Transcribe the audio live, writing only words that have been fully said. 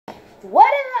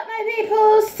What is up, my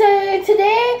people? So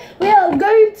today we are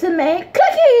going to make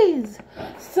cookies.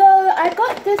 So I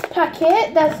got this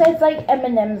packet that says like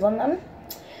M&Ms on them.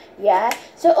 Yeah.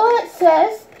 So all it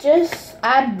says, just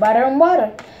add butter and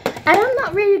water. And I'm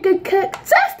not really a good cook,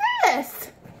 so let's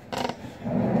do this.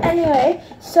 Anyway,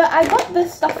 so I got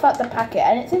this stuff out the packet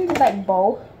and it's in this like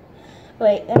bowl.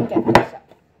 Wait, let me get this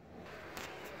up.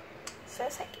 So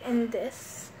it's like in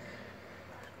this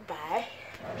bag.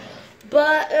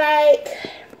 But like,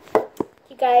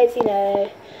 you guys, you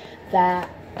know that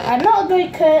I'm not a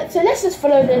good cook, so let's just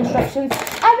follow the instructions.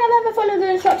 I've never ever followed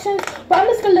the instructions, but I'm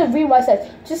just gonna read what it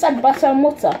says. Just add butter and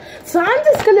water. So I'm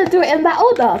just gonna do it in that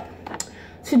order.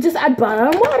 So just add butter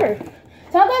and water.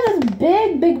 So I got this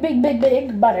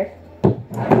big butter.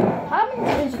 How many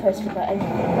are you supposed to put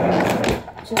anyway?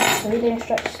 Just read the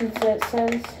instructions that it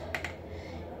says.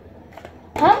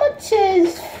 How much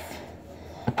is...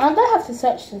 I'm gonna have to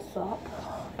search this up.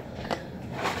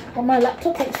 But my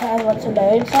laptop takes forever to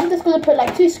load, so I'm just gonna put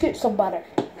like 2 scoops of butter.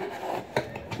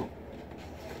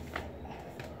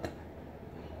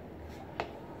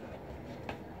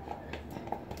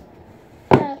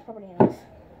 That's probably enough.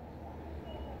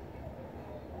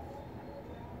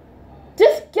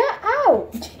 Just get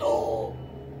out!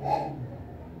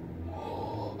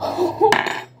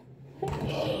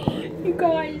 You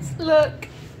guys, look.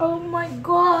 Oh my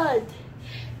god.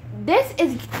 This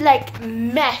is like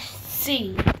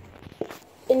messy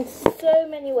in so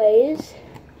many ways.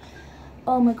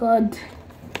 Oh my god.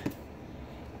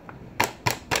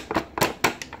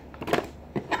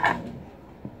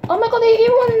 Oh my god, they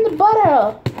even one in the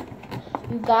butter.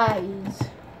 You guys.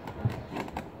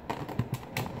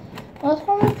 I was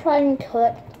probably trying to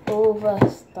collect all the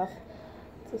stuff.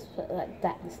 Just put it like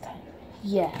that this time.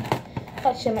 Yeah.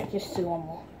 Actually, I might just do one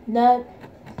more. No,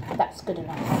 that's good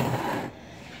enough.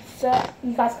 So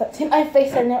you guys got to see my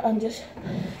face in it and just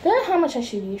don't know how much I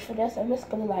should use for this. I'm just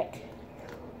gonna like,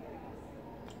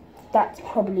 that's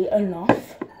probably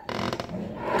enough.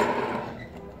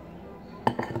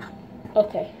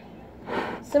 Okay,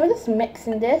 so we're just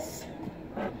mixing this.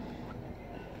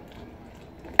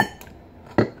 I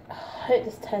hope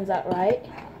this turns out right.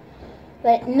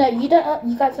 Like, no, you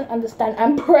guys don't understand.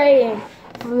 I'm praying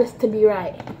for this to be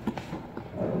right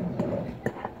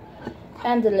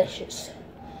and delicious.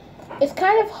 It's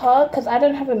kind of hard because I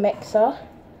don't have a mixer,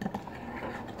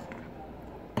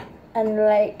 and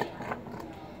like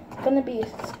it's gonna be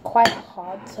quite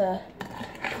hard to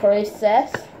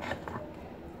process,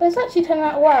 but it's actually turned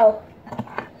out well.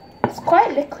 It's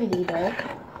quite liquidy though.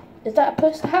 Is that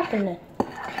supposed to happen then?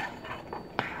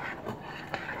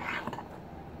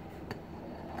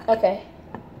 Okay,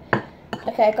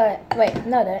 I got it. Wait,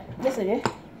 no, don't. Yes, I do.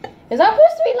 Is that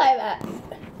supposed to be like that?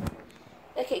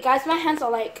 Okay, guys, my hands are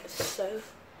like so.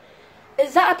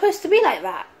 Is that supposed to be like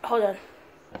that? Hold on.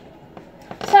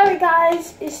 Sorry,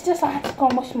 guys. It's just I had to go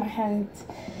and wash my hands.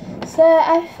 So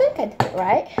I think I did it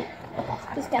right.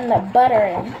 Just getting the butter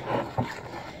in,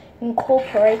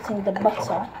 incorporating the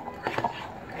butter.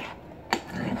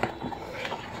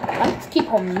 I have to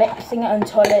keep on mixing it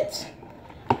until it's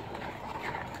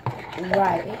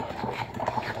right.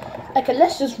 Okay,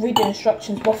 let's just read the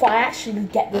instructions before I actually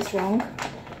get this wrong.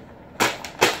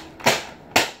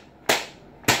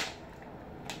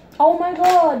 Oh my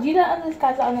god, you don't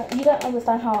understand, guys. You don't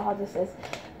understand how hard this is.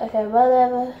 Okay,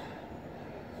 whatever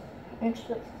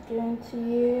instructions given to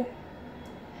you.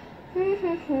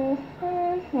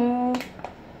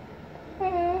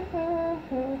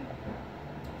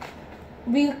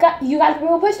 You guys, we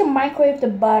were supposed to microwave the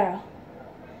butter.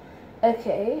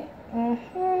 Okay.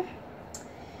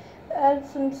 Add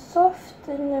some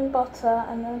softening butter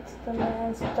and then to the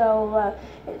and stir well.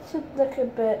 It should look a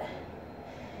bit.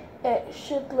 It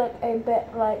should look a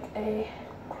bit like a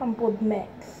crumbled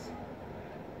mix.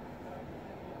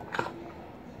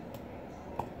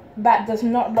 That does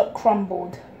not look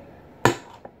crumbled.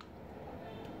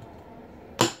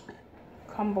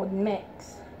 Crumbled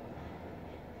mix.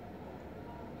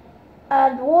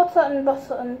 Add water and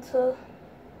butter until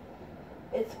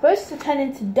it's supposed to turn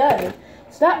into dough.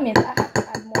 So that means I have to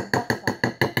add more butter.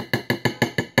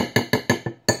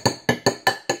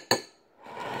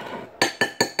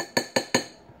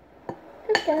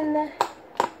 In there.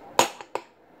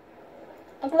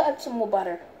 I'm gonna add some more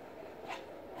butter.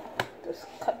 Just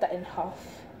cut that in half.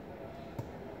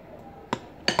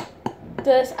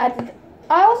 Just add.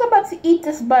 I was about to eat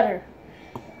this butter.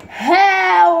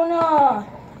 Hell no!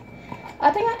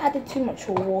 I think I added too much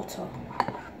water.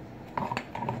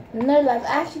 No, like,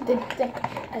 I actually did think.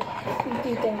 I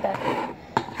actually do think that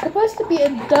it's supposed to be a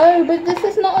dough, but this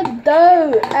is not a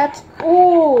dough at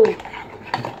all.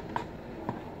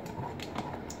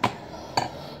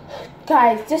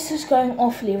 Guys, this is going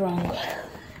awfully wrong.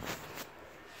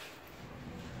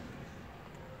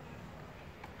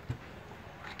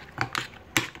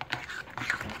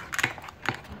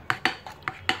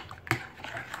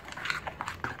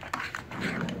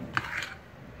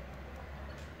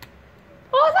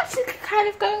 Oh, that's kind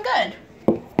of going good.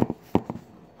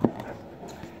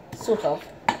 Sort of.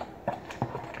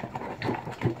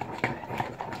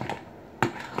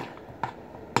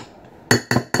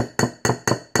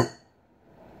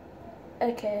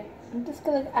 Okay, I'm just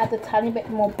gonna add a tiny bit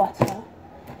more butter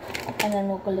and then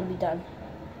we're gonna be done.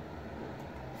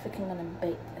 I think I'm gonna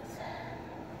bake this.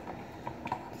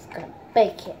 Just gonna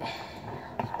bake it.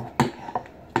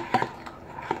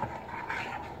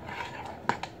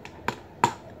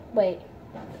 Wait,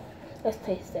 let's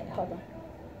taste it. Hold on.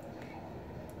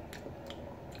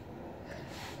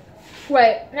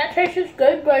 Wait, that tastes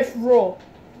good, but it's raw.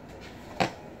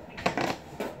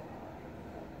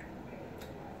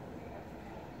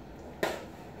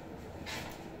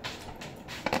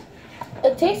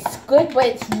 It tastes good, but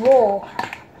it's raw.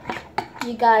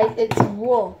 You guys, it's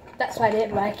raw. That's why I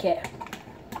didn't like it.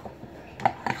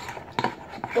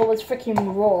 It was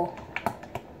freaking raw.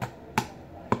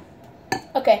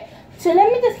 Okay, so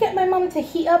let me just get my mum to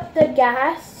heat up the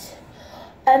gas.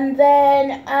 And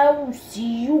then I will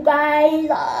see you guys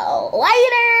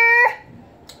later.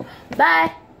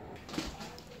 Bye.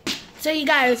 So you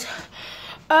guys,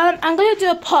 I'm going to do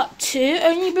a part 2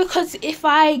 only because if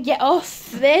I get off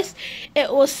this,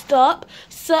 it will stop.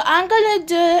 So I'm going to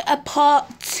do a part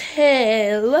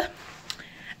 2.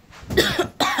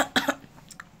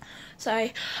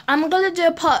 Sorry. I'm going to do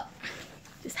a part...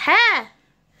 This hair!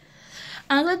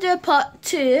 I'm going to do a part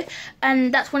 2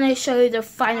 and that's when I show you the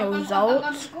final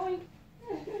results.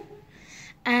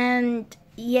 And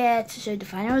yeah, to show the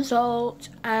final result.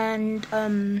 And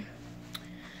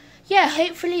yeah,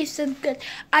 hopefully it's so good.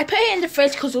 I put it in the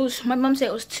fridge because my mum said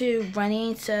it was too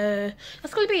runny, so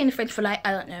that's going to be in the fridge for like,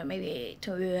 I don't know, maybe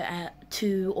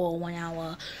 2 or 1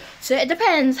 hour. So it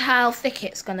depends how thick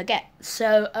it's going to get.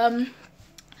 So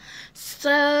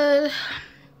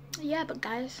yeah, but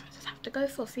guys, I just have to go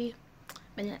for a few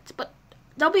minutes, but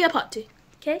there'll be a part 2.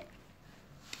 Okay,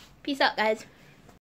 peace out, guys.